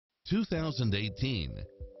2018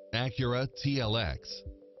 Acura TLX.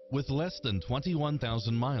 With less than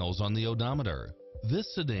 21,000 miles on the odometer,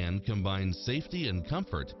 this sedan combines safety and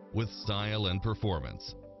comfort with style and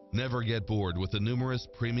performance. Never get bored with the numerous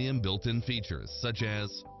premium built-in features such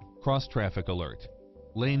as cross-traffic alert,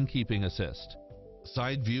 lane keeping assist,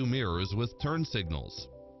 side view mirrors with turn signals,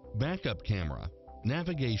 backup camera,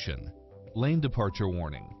 navigation, lane departure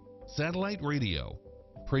warning, satellite radio,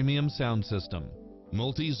 premium sound system,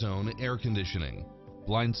 multi-zone air conditioning,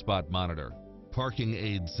 blind spot monitor, parking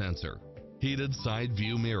aid sensor, heated side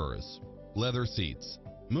view mirrors, leather seats,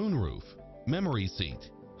 moonroof, memory seat,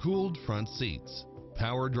 cooled front seats,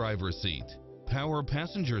 power driver seat, power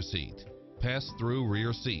passenger seat, pass-through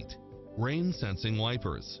rear seat, rain sensing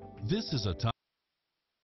wipers. This is a top